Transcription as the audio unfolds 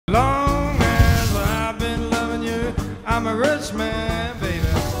I'm a rich man, baby.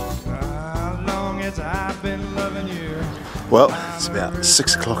 As long as I've been loving you. Well, it's about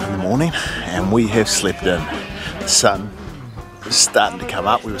 6 o'clock in the morning and we have slept in. The sun is starting to come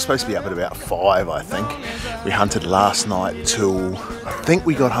up. We were supposed to be up at about 5, I think. We hunted last night till, I think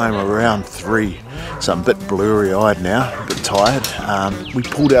we got home around 3. So I'm a bit blurry-eyed now, a bit tired. We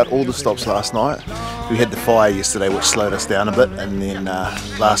pulled out all the stops last night. We had the fire yesterday which slowed us down a bit, and then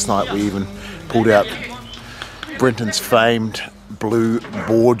last night we even pulled out Brenton's famed blue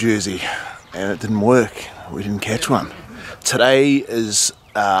boar jersey, and it didn't work. We didn't catch one. Today is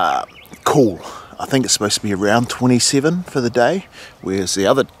cool. I think it's supposed to be around 27 for the day, whereas the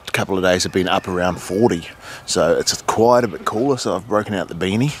other couple of days have been up around 40. So it's quite a bit cooler, so I've broken out the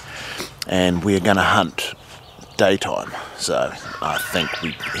beanie and we're going to hunt daytime. So I think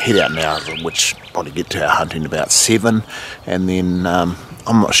we head out now, which probably get to our hunting about 7, and then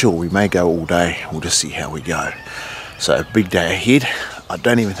I'm not sure, we may go all day. We'll just see how we go. So big day ahead. I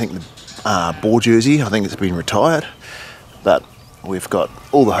don't even think the boar jersey, I think it's been retired, but we've got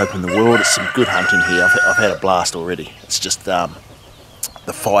all the hope in the world. It's some good hunting here. I've had a blast already. It's just the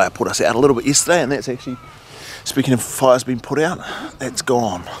fire put us out a little bit yesterday, and that's actually, speaking of fires being put out, that's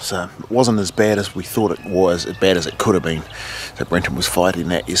gone. So it wasn't as bad as we thought it was, as bad as it could have been. So Brenton was fighting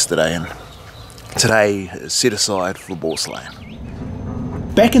that yesterday, and today is set aside for boar slaying.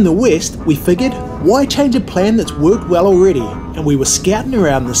 Back in the west, we figured, why change a plan that's worked well already? And we were scouting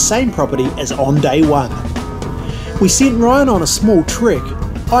around the same property as on day 1. We sent Ryan on a small trek.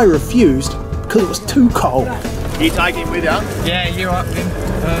 I refused because it was too cold. You take him with you? Yeah, you're up then.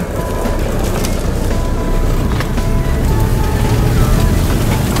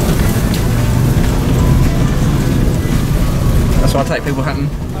 That's why I take people hunting.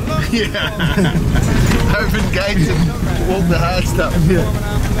 Yeah. Open gates and walk the hard stuff. Yeah.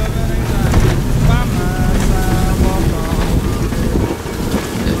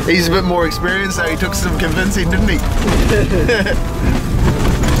 He's a bit more experienced, so he took some convincing, didn't he?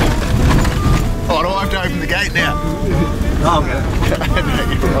 Oh, do I have to open the gate now? No, I'm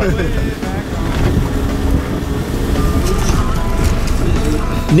Okay.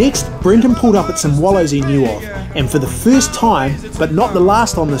 Next, Brenton pulled up at some wallows he knew of, and for the first time, but not the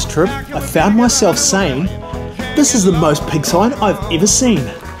last on this trip, I found myself saying, this is the most pig sign I've ever seen.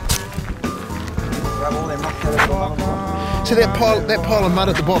 So that pile of mud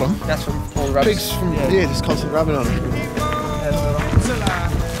at the bottom, that's from all the rubbish. pigs from, yeah, just constantly rubbing on it.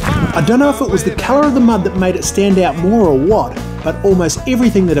 I don't know if it was the colour of the mud that made it stand out more or what, but almost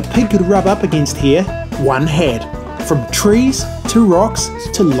everything that a pig could rub up against here, one had. From trees, to rocks,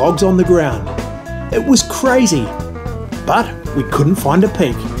 to logs on the ground. It was crazy, but we couldn't find a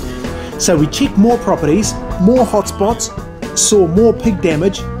pig. So we checked more properties, more hotspots, saw more pig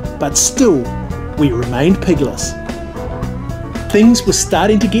damage, but still, we remained pigless. Things were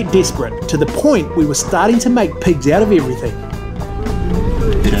starting to get desperate, to the point we were starting to make pigs out of everything.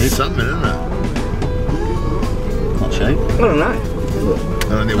 It's something, isn't it? Not sheep. I don't know.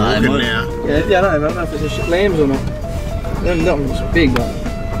 Oh, they're walking now. Yeah, I don't know if it's lambs or not. That one's big, but...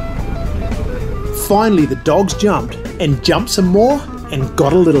 Finally the dogs jumped, and jumped some more, and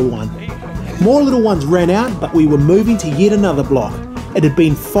got a little one. More little ones ran out, but we were moving to yet another block. It had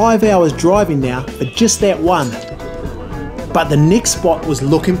been 5 hours driving now for just that one. But the next spot was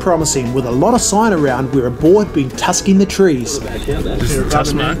looking promising, with a lot of sign around where a boar had been tusking the trees. Just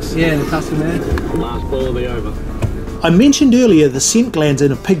tusk marks? Yeah, the tusk there. Last ball will be over. I mentioned earlier the scent glands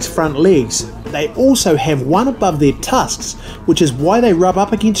in a pig's front legs. They also have one above their tusks, which is why they rub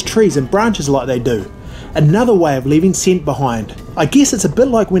up against trees and branches like they do. Another way of leaving scent behind. I guess it's a bit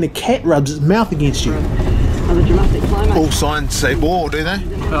like when a cat rubs its mouth against you. All signs say boar, do they?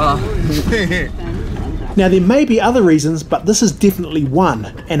 Now there may be other reasons, but this is definitely one,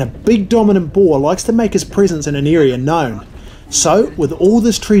 and a big dominant boar likes to make his presence in an area known. So, with all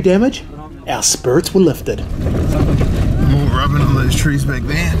this tree damage, our spirits were lifted. More rubbing on those trees back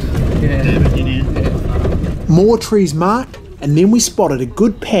there. Yeah. More trees marked, and then we spotted a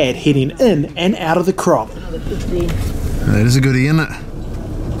good pad heading in and out of the crop. That is a goodie, isn't it?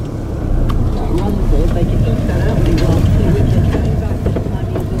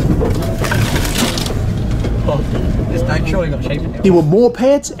 There were more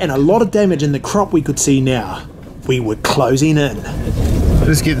pads and a lot of damage in the crop we could see now. We were closing in.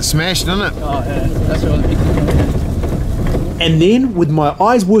 Just getting smashed, isn't it? Oh, yeah. That's what And then, with my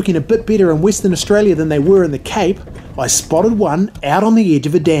eyes working a bit better in Western Australia than they were in the Cape, I spotted one out on the edge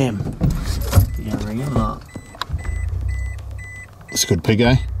of a dam. You gonna ring him or not? It's a good pig,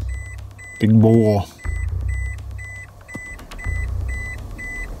 eh? Big boar.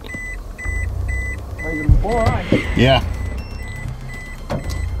 Yeah.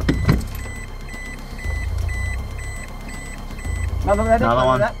 Another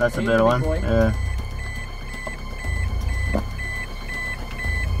one. That's a better one. Yeah.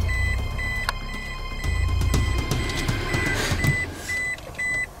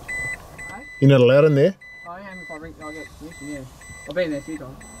 You're not allowed in there? I am if I'll get permission, yeah. I've been there a few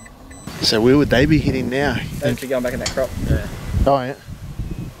times. So where would they be heading now? They'd be going back in that crop. Yeah. Oh yeah.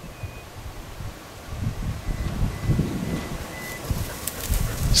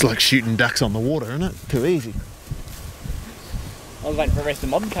 It's like shooting ducks on the water, isn't it? Too easy. I was waiting for the rest of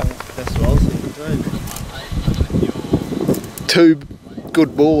the modern coming. That's what I was thinking. Two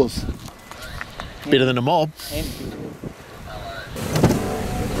good boars. Better than a mob.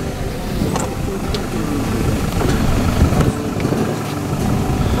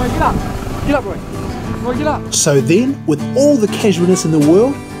 Get up! Get up, boy! Roy, get up! So then, with all the casualness in the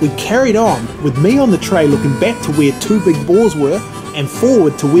world, we carried on, with me on the tray looking back to where two big boars were, and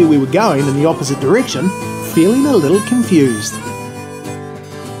forward to where we were going in the opposite direction, feeling a little confused.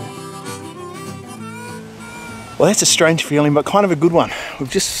 Well, that's a strange feeling, but kind of a good one.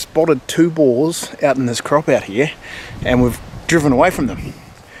 We've just spotted two boars out in this crop out here, and we've driven away from them.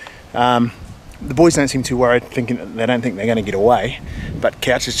 The boys don't seem too worried, thinking that they don't think they're going to get away, but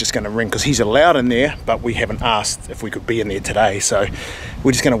Couch is just going to ring because he's allowed in there, but we haven't asked if we could be in there today, so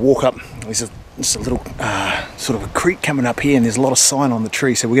we're just going to walk up. There's a little sort of a creek coming up here, and there's a lot of sign on the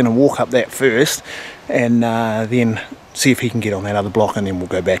tree, so we're going to walk up that first and then see if he can get on that other block, and then we'll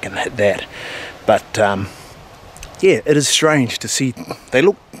go back and hit that. But yeah, it is strange to see. They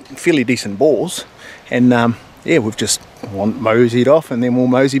look fairly decent boars, and yeah, we've just moseyed off, and then we'll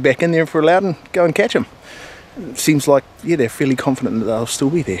mosey back in there if we're allowed and go and catch them. It seems like, yeah, they're fairly confident that they'll still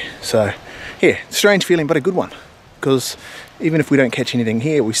be there. So yeah, strange feeling, but a good one, because even if we don't catch anything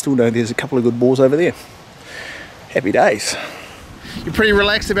here, we still know there's a couple of good boars over there. Happy days. You're pretty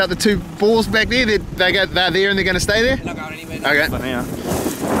relaxed about the two boars back there? They're there and they're going to stay there? They're not going anywhere. Okay.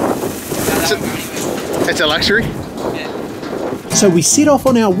 It's a luxury. So we set off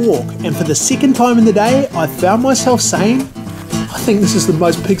on our walk, and for the second time in the day, I found myself saying, I think this is the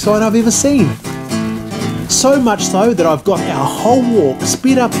most pig sign I've ever seen. So much so that I've got our whole walk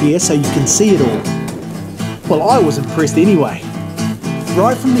sped up here so you can see it all. Well, I was impressed anyway.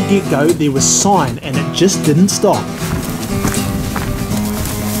 Right from the get-go, there was sign, and it just didn't stop.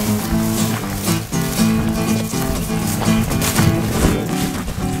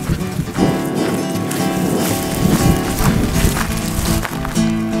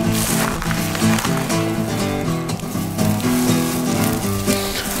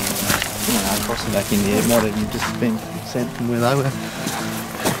 Back in there, it might have just been sent from where they were.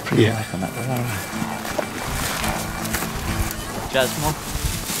 Pretty Yeah. back on that way. Jasmine.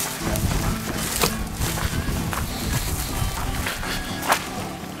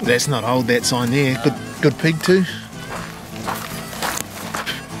 That's not old, that sign there. Good pig too.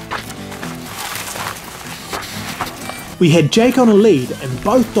 We had Jake on a lead, and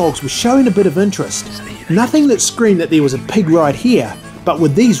both dogs were showing a bit of interest. Nothing that screamed that there was a pig right here, but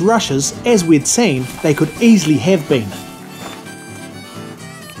with these rushes, as we'd seen, they could easily have been.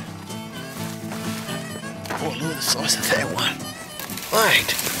 Oh, look at the size of that one.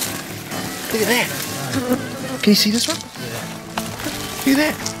 Wait. Look at that. Can you see this one? Yeah. Look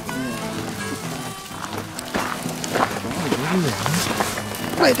at that.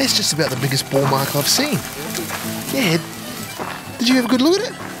 Wait, that's just about the biggest ball mark I've seen. Yeah. Did you have a good look at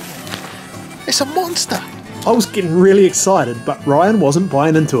it? It's a monster. I was getting really excited, but Ryan wasn't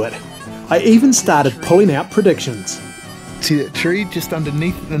buying into it. I even started pulling out predictions. See that tree just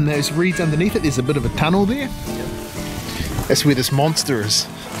underneath, and those reeds underneath it? There's a bit of a tunnel there. Yep. That's where this monster is.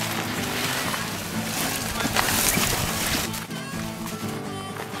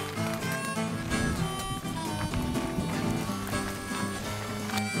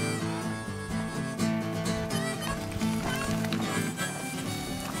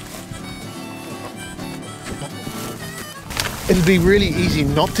 It'd be really easy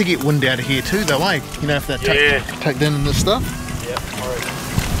not to get wind out of here too, though, eh? You know, if they're tucked in this stuff. Yeah, alright.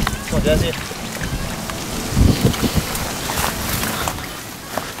 Come on, Jazzy.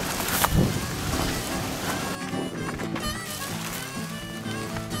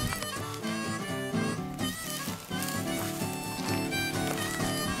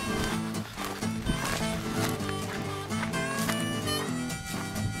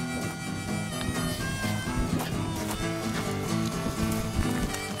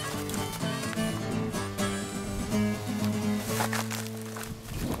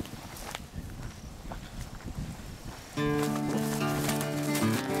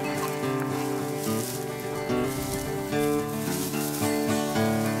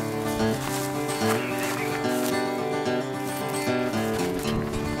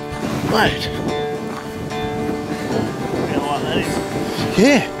 Mate.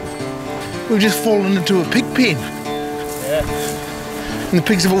 Yeah. We've just fallen into a pig pen. Yeah. And the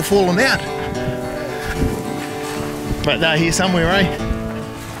pigs have all fallen out. But they're here somewhere, eh?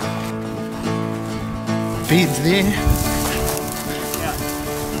 Bed's there.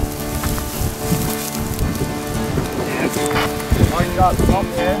 I can go up the top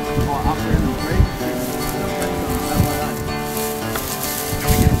there, or up there in the tree.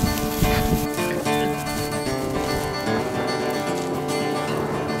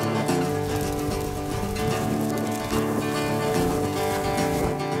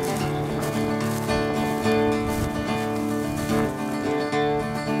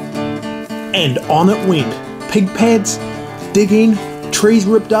 And on it went. Pig pads, digging, trees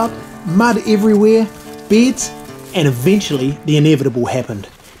ripped up, mud everywhere, beds, and eventually the inevitable happened.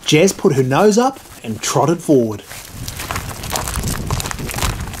 Jazz put her nose up and trotted forward.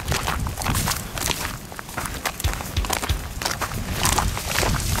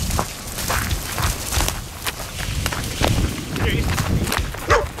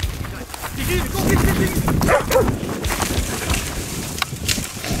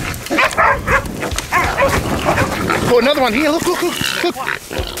 Oh, another one here, look, look, look, look.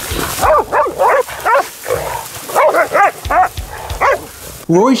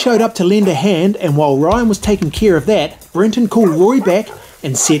 Roy showed up to lend a hand, and while Ryan was taking care of that, Brenton called Roy back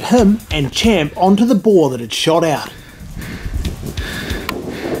and set him and Champ onto the boar that had shot out.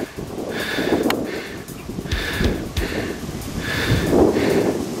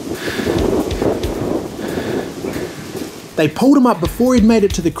 They pulled him up before he'd made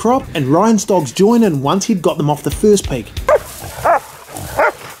it to the crop, and Ryan's dogs joined in once he'd got them off the first pig.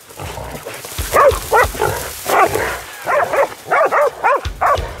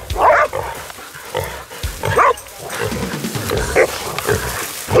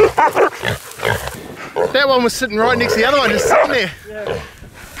 That one was sitting right next to the other one, just sitting there. Yeah.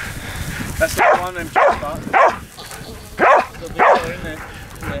 That's the one and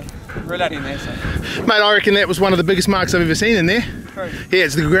real out in there, so. Mate, I reckon that was one of the biggest marks I've ever seen in there. True. Yeah,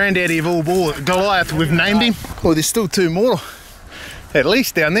 it's the granddaddy of all boar, Goliath, we've named him. Oh, there's still two more, at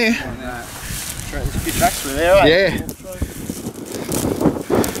least down there. There's a few tracks through there, right? Yeah.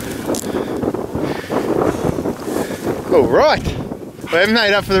 All right, we haven't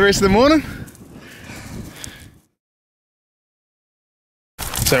made up for the rest of the morning.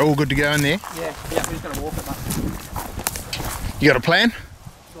 So all good to go in there? Yeah, we're just going to walk it, mate. You got a plan?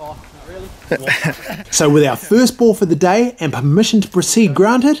 Oh, not really. So with our first boar for the day and permission to proceed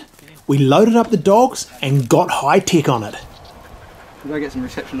granted, we loaded up the dogs and got high tech on it. We'll go get some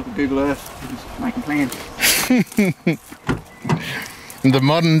reception, look at Google Earth, and just make a plan. The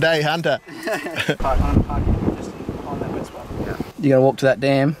modern day hunter. Just behind that wet spot. Yeah. You're going to walk to that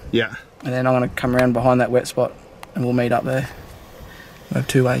dam, Yeah. and then I'm going to come around behind that wet spot, and we'll meet up there. We have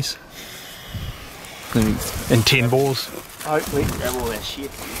two ways. And 10 balls. Hopefully. Grab all that shit.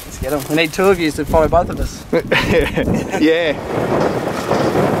 Let's get them. We need two of you to follow both of us. Yeah.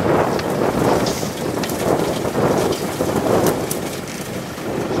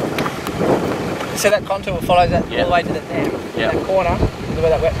 So that contour follows that all the way to the dam. Yeah. That corner is where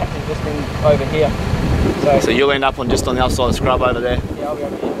that wet patch is just been over here. So you'll end up on just on the other side of the scrub over there. Yeah, I'll be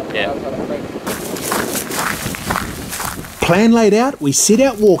over here. Yeah. Outside that creek. Plan laid out, we set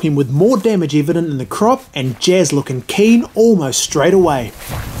out walking with more damage evident in the crop and Jazz looking keen almost straight away.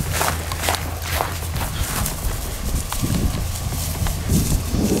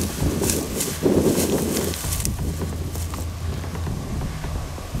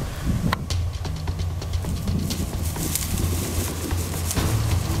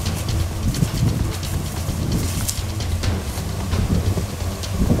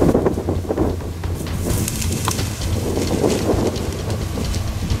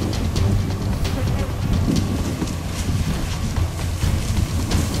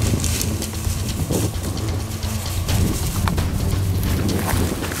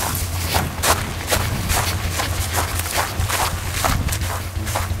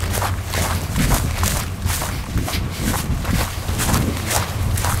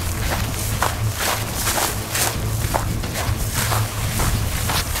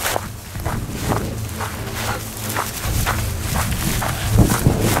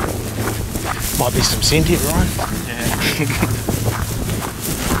 Might be some scent here, Ryan.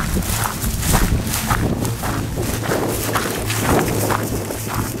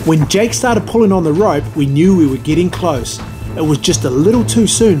 When Jake started pulling on the rope, we knew we were getting close. It was just a little too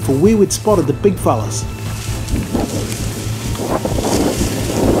soon for where we'd spotted the big fellas.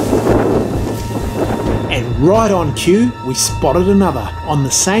 And right on cue, we spotted another on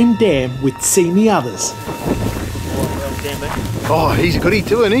the same dam we'd seen the others. Oh, he's a goodie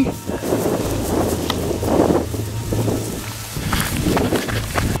too, isn't he?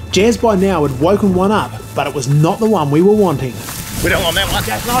 Jazz by now had woken one up, but it was not the one we were wanting. We don't want that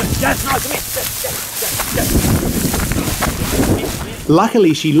one.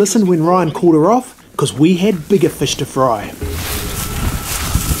 Luckily, she listened when Ryan called her off, because we had bigger fish to fry.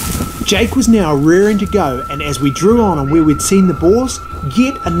 Jake was now rearing to go, and as we drew on where we'd seen the boars,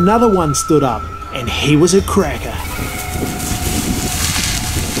 yet another one stood up, and he was a cracker.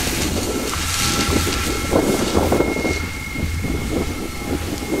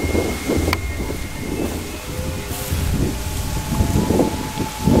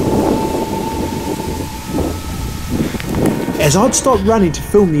 As I'd stopped running to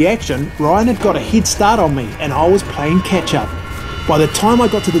film the action, Ryan had got a head start on me and I was playing catch up. By the time I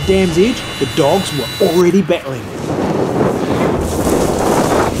got to the dam's edge, the dogs were already battling.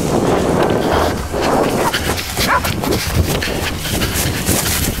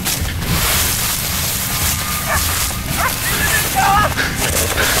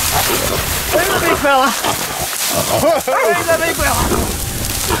 Where's the big fella? Where's the big fella?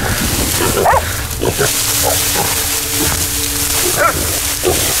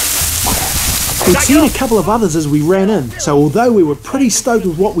 We'd seen a couple of others as we ran in, so although we were pretty stoked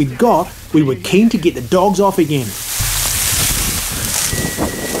with what we'd got, we were keen to get the dogs off again.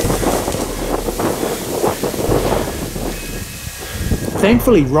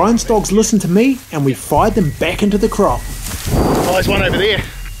 Thankfully, Ryan's dogs listened to me and we fired them back into the crop. Oh, there's one over there.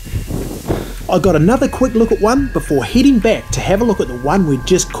 I got another quick look at one before heading back to have a look at the one we'd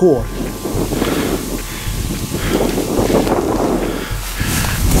just caught.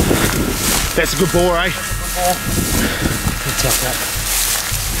 That's a good boar, eh?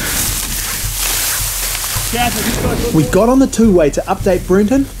 We got on the two-way to update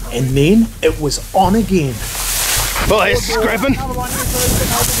Brenton, and then it was on again. Oh, he's scrapping.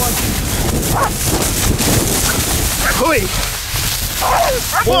 Oi!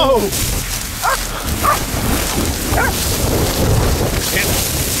 Whoa!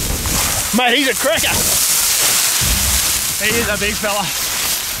 Mate, he's a cracker. He is a big fella.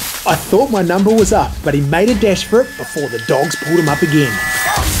 I thought my number was up, but he made a dash for it before the dogs pulled him up again.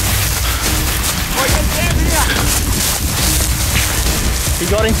 You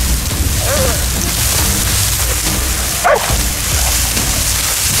got him?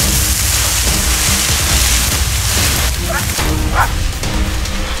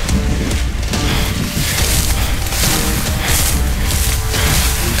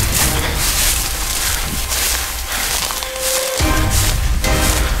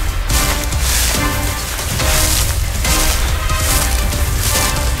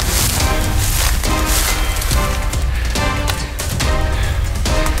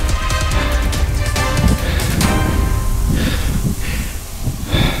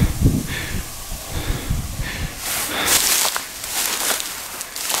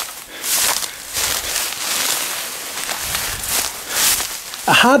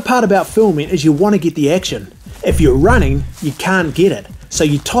 The hard part about filming is you want to get the action. If you're running, you can't get it, so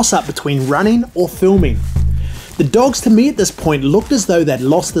you toss up between running or filming. The dogs to me at this point looked as though they'd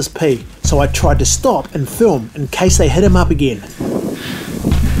lost this pea, so I tried to stop and film in case they hit him up again.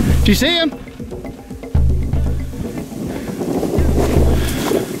 Do you see him?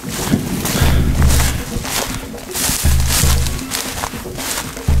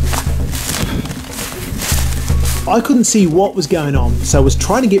 I couldn't see what was going on, so I was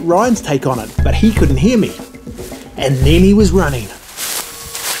trying to get Ryan's take on it, but he couldn't hear me. And then he was running.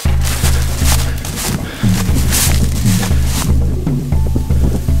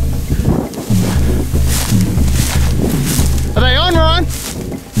 Are they on, Ryan?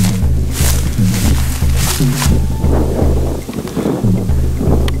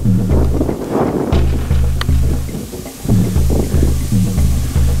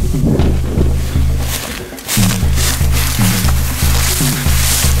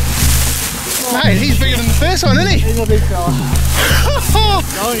 Mate, he's bigger than the first one, isn't he? He's a big fella.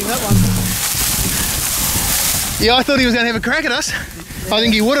 Going that one. Yeah, I thought he was going to have a crack at us. I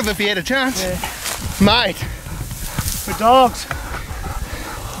think he would have if he had a chance. Yeah. Mate. For dogs.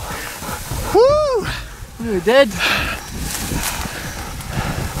 Woo! We were dead.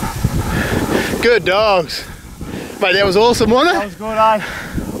 Good dogs. Mate, that was awesome, wasn't That it? was good, eh?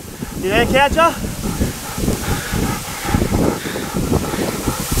 You there, catcher?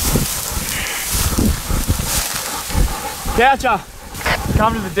 Catcher,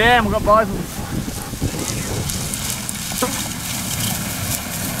 come to the dam, we've got both of them.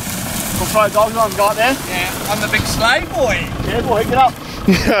 throw dogs on, got there? Yeah, I'm the big sleigh boy. Yeah, boy, get up.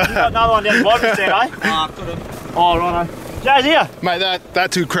 You got another one down the bottom there, eh? Ah, could have. Oh, righto. Jay's here. Mate, they're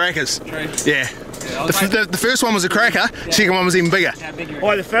two crackers. True. Yeah. The first one was a cracker, second one was even bigger.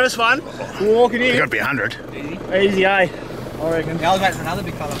 Oh, the first one, we're walking They in. got to be 100. Easy, eh? I reckon. Yeah, I was waiting for another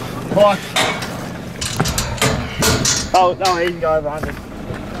big colour. Right. Oh, no, he can go over 100.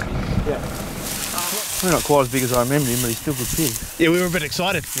 We're not quite as big as I remembered him, but he's still a good pig. Yeah, we were a bit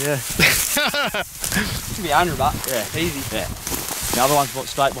excited. Yeah. Should be 100 bucks. Yeah. Easy. Yeah. The other one's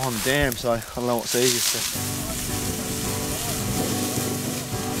straight behind the dam, so I don't know what's easiest.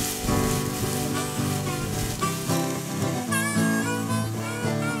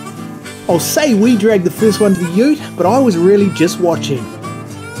 I'll say we dragged the first one to the ute, but I was really just watching.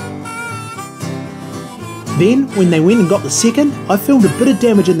 Then, when they went and got the second, I filmed a bit of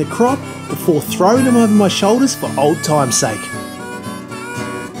damage in the crop before throwing them over my shoulders for old time's sake.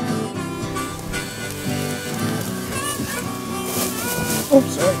 Oh,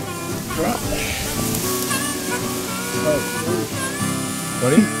 sorry. Right.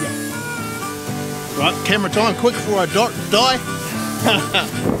 Got him? Yeah. Right, camera time, quick before I die.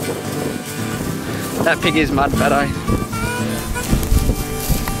 That pig is mud fat, eh?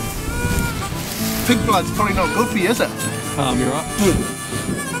 Pig blood's probably not good for you, is it? You're right.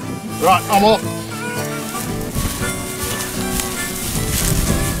 Right, I'm off.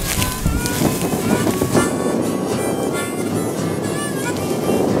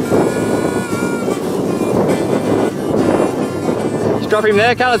 Just drop him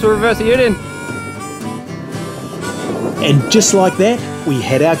there, Carlos, we'll reverse the ute in. And just like that, we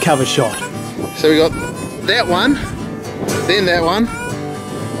had our cover shot. So we got that one, then that one,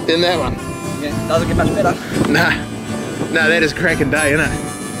 then that one. Yeah, doesn't get much better. Nah, that is a cracking day, isn't it?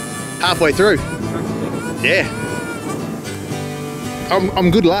 Halfway through. Yeah.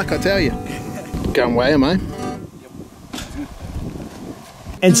 I'm good luck, I tell you. Go and weigh him, eh?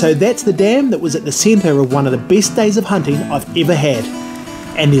 And so that's the dam that was at the centre of one of the best days of hunting I've ever had.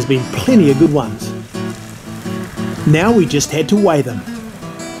 And there's been plenty of good ones. Now we just had to weigh them.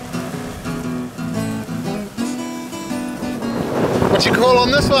 What's your call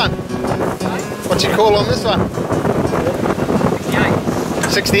on this one? What's your call on this one?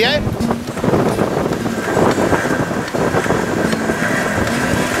 68?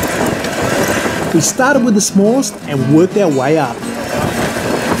 We started with the smallest and worked our way up.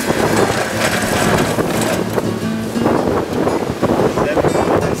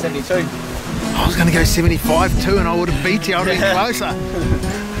 $72. I was going to go 75 too and I would have beat you, I would have been closer.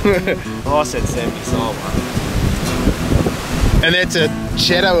 Oh, I said 70, so I'll And that's a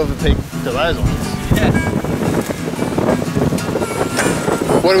shadow of a pig to those ones. Yeah.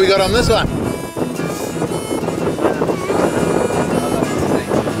 What do we got on this one?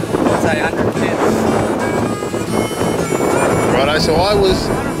 I'd say 110. Righto, so I was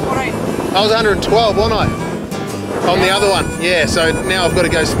 112, wasn't I? On the other one, yeah, so now I've got to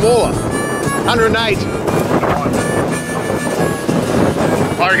go smaller. 108.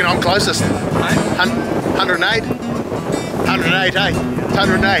 I reckon I'm closest. 108. 108, eh?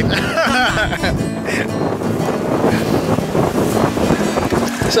 108.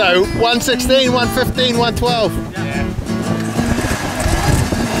 So 116, 115, 112. Yeah.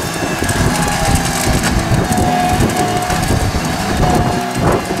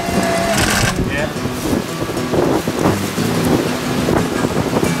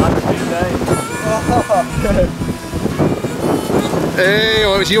 Hey,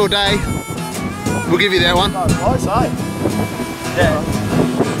 well, it was your day. We'll give you that one. Close, eh? Yeah.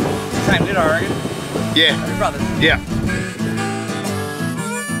 Same litter, I reckon. Yeah, We're brothers. yeah.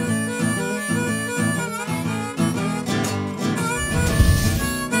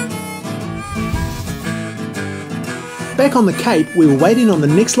 Back on the Cape, we were waiting on the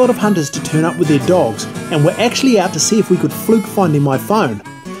next lot of hunters to turn up with their dogs, and we're actually out to see if we could fluke finding my phone.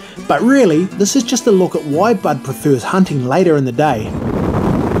 But really, this is just a look at why Bud prefers hunting later in the day.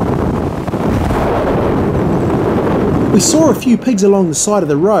 We saw a few pigs along the side of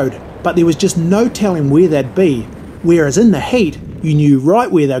the road, but there was just no telling where they'd be, whereas in the heat, you knew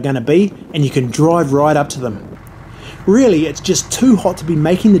right where they were going to be and you can drive right up to them. Really, it's just too hot to be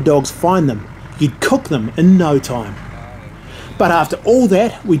making the dogs find them. You'd cook them in no time. But after all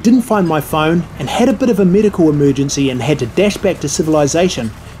that, we didn't find my phone and had a bit of a medical emergency and had to dash back to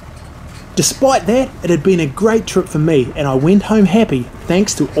civilization. Despite that, it had been a great trip for me and I went home happy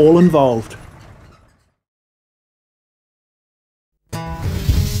thanks to all involved.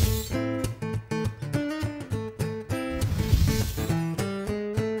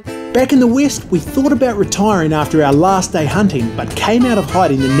 Back in the west, we thought about retiring after our last day hunting, but came out of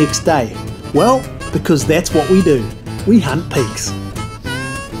hiding the next day. Well, because that's what we do. We hunt pigs.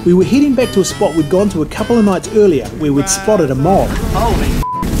 We were heading back to a spot we'd gone to a couple of nights earlier where we'd spotted a mob. Holy is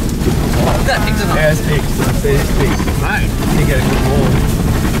that pigs or not? Yeah, it's pigs. It's pigs. Mate, you get a good wall.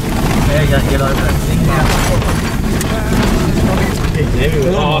 Yeah, you gotta get over that thing now. Pigs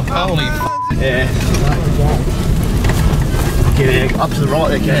everywhere. Oh, holy Yeah. Get up to the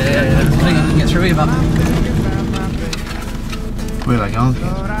right there, yeah. I think you can get through here, but where are they going? I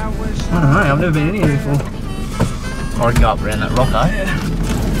don't know, I've never been in here before. I can go up around that rock,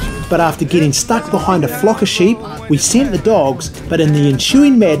 eh? But after getting stuck behind a flock of sheep, we sent the dogs, but in the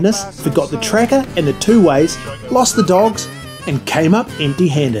ensuing madness, forgot the tracker and the two-ways, lost the dogs, and came up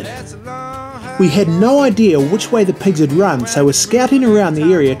empty-handed. We had no idea which way the pigs had run, so we're scouting around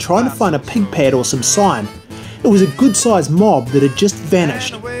the area trying to find a pig pad or some sign. It was a good-sized mob that had just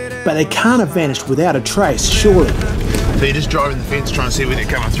vanished, but they can't have vanished without a trace, surely. So you're just driving the fence trying to see when they're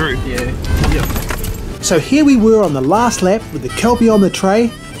coming through? Yeah. So here we were on the last lap with the kelpie on the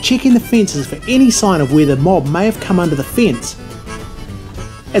tray, checking the fences for any sign of where the mob may have come under the fence.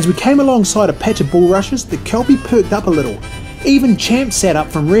 As we came alongside a patch of bulrushes, the kelpie perked up a little. Even Champ sat up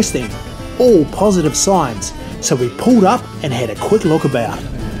from resting. All positive signs, so we pulled up and had a quick look about.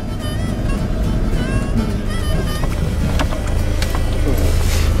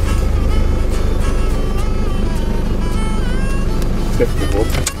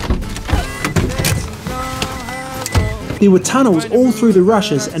 There were tunnels all through the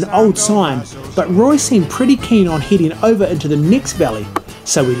rushes and old sign, but Roy seemed pretty keen on heading over into the next valley,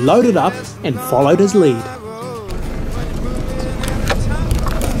 so we loaded up and followed his lead.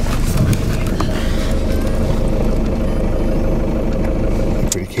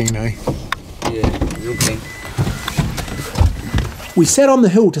 Pretty keen, eh? Yeah, real keen. We sat on the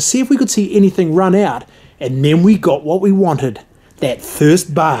hill to see if we could see anything run out, and then we got what we wanted, that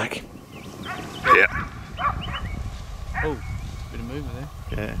first bark. Yeah. Oh, bit of movement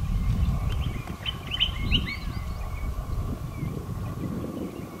there. Yeah.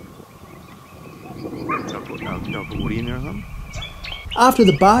 Don't put woody in there or something? After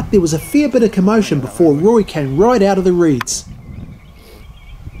the bark, there was a fair bit of commotion before Roy came right out of the reeds.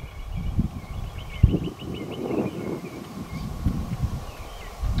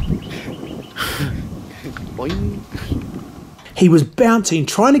 Boing. He was bouncing,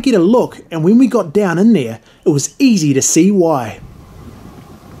 trying to get a look, and when we got down in there, it was easy to see why.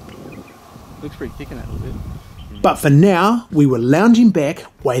 Looks pretty thick in that little bit. But for now, we were lounging back,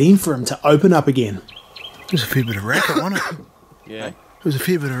 waiting for him to open up again. It was a fair bit of racket, wasn't it? Yeah. It was a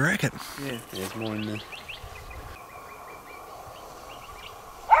fair bit of racket. Yeah, there's more in there.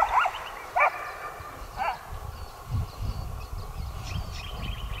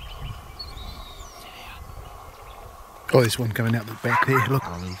 Oh, there's one coming out the back there, look.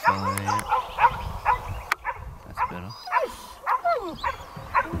 That's better.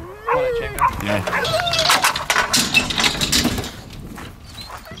 Yeah.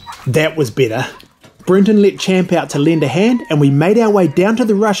 That was better. Brenton let Champ out to lend a hand, and we made our way down to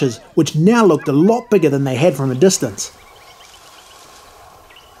the rushes, which now looked a lot bigger than they had from a distance.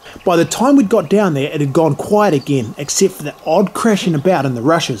 By the time we'd got down there, it had gone quiet again, except for the odd crashing about in the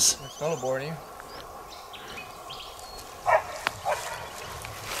rushes. It's not a boar in here.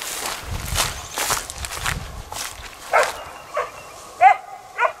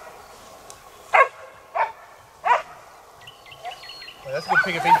 That's a good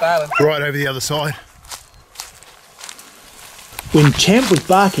pig of beef island. Right over the other side. When Champ was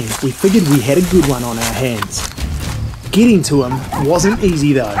barking, we figured we had a good one on our hands. Getting to him wasn't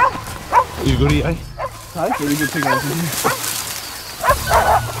easy though. You good, eh? Really good pig island.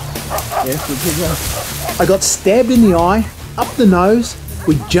 Yes, good pig island. I got stabbed in the eye, up the nose,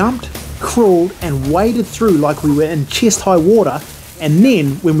 we jumped, crawled and waded through like we were in chest-high water, and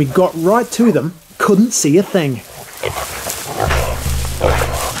then, when we got right to them, couldn't see a thing.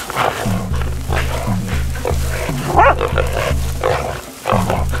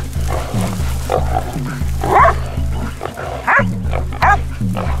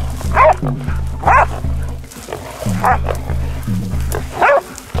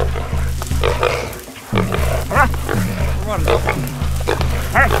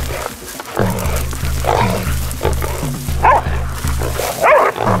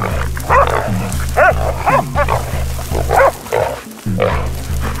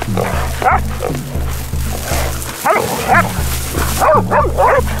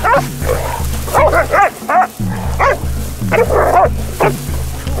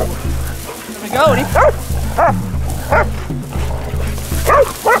 There we go,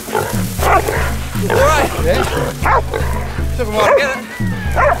 Yeah. Took a while to get it.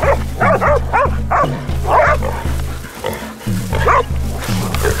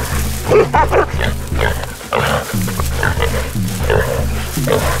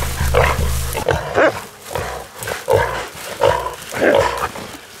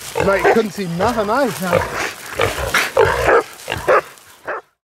 Mate, you couldn't see nothing, eh?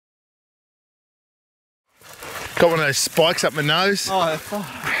 Got one of those spikes up my nose. Oh, that's fine.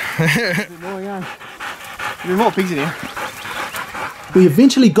 A bit more, yeah. There's more pigs in here. We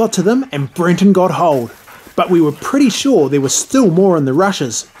eventually got to them and Brenton got hold, but we were pretty sure there was still more in the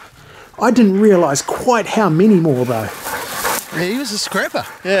rushes. I didn't realise quite how many more though. Yeah, he was a scrapper.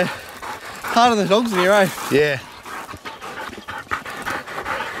 Yeah. Harder than the dogs in here, eh? Yeah.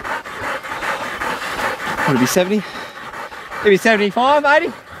 Would it be 70? Maybe 75,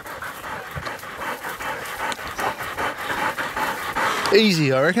 80?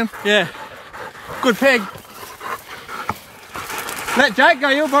 Easy, I reckon. Yeah. Good peg. Let Jake go,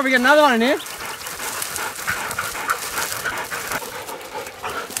 you'll probably get another one in here.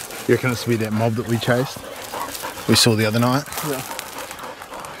 You reckon it's to be that mob that we chased? We saw the other night? Yeah.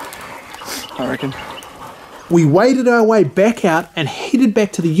 I reckon. We waded our way back out and headed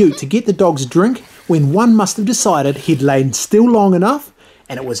back to the ute to get the dogs a drink when one must have decided he'd lain still long enough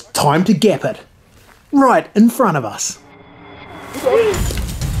and it was time to gap it. Right in front of us.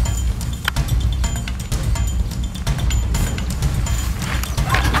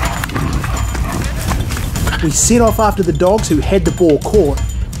 We set off after the dogs who had the boar caught,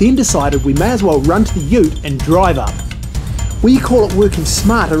 then decided we may as well run to the ute and drive up. We call it working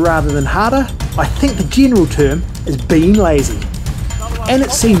smarter rather than harder. I think the general term is being lazy. And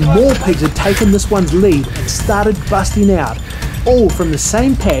it seemed more pigs had taken this one's lead and started busting out, all from the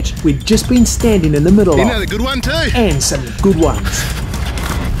same patch we'd just been standing in the middle of. Another good one too. And some good ones.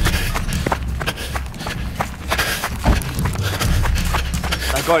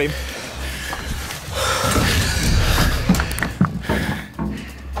 I got him.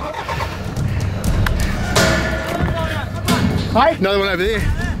 Hey? Another one over there. Do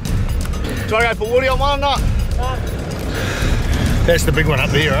you want to go for Woody on one or not? That's the big one up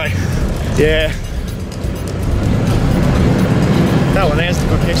there, eh? Yeah. That one there's a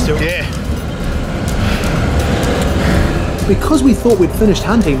good catch too. Yeah. Because we thought we'd finished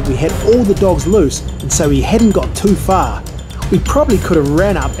hunting, we had all the dogs loose, and so we hadn't got too far. We probably could have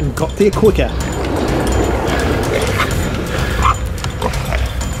ran up and got there quicker.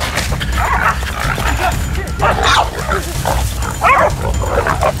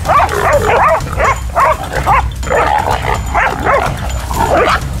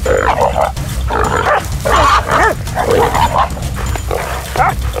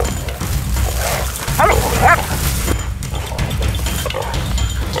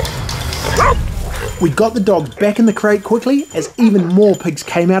 We got the dogs back in the crate quickly as even more pigs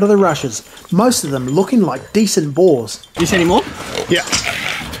came out of the rushes, most of them looking like decent boars. You see any more? Yeah.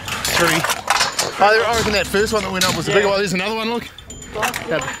 3. I reckon that first one that went up was the bigger one. There's another one, look.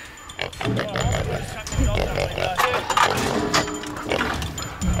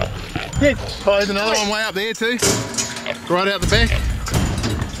 Oh, there's another one way up there too. Right out the back.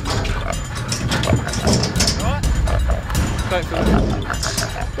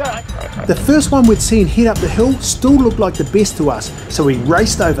 The first one we'd seen head up the hill still looked like the best to us, so we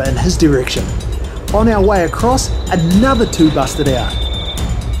raced over in his direction. On our way across, another 2 busted out.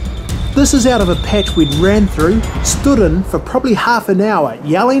 This is out of a patch we'd ran through, stood in for probably half an hour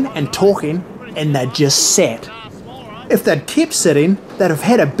yelling and talking, and they just sat. If they'd kept sitting, they'd have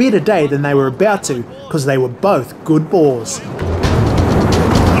had a better day than they were about to, because they were both good boars.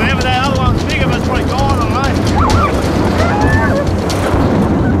 Whatever that other one's bigger, but it's probably gone, I don't know.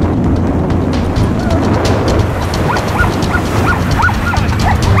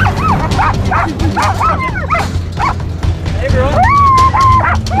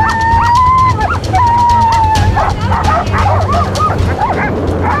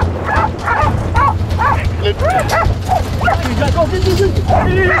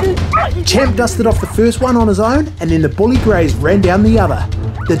 Champ dusted off the first one on his own, and then the bully greys ran down the other.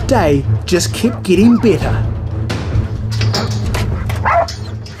 The day just kept getting better.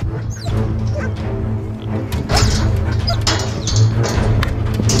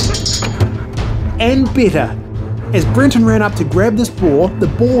 And better. As Brenton ran up to grab this boar, the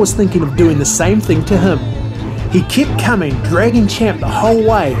boar was thinking of doing the same thing to him. He kept coming, dragging Champ the whole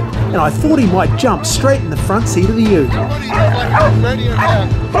way, and I thought he might jump straight in the front seat of the ute.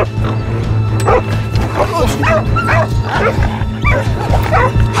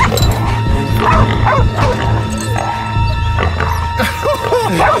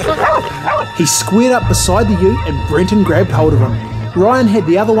 He squared up beside the ute and Brenton grabbed hold of him. Ryan had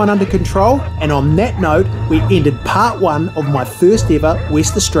the other one under control, and on that note we ended part 1 of my first ever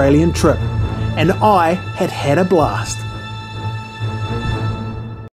West Australian trip. And I had had a blast.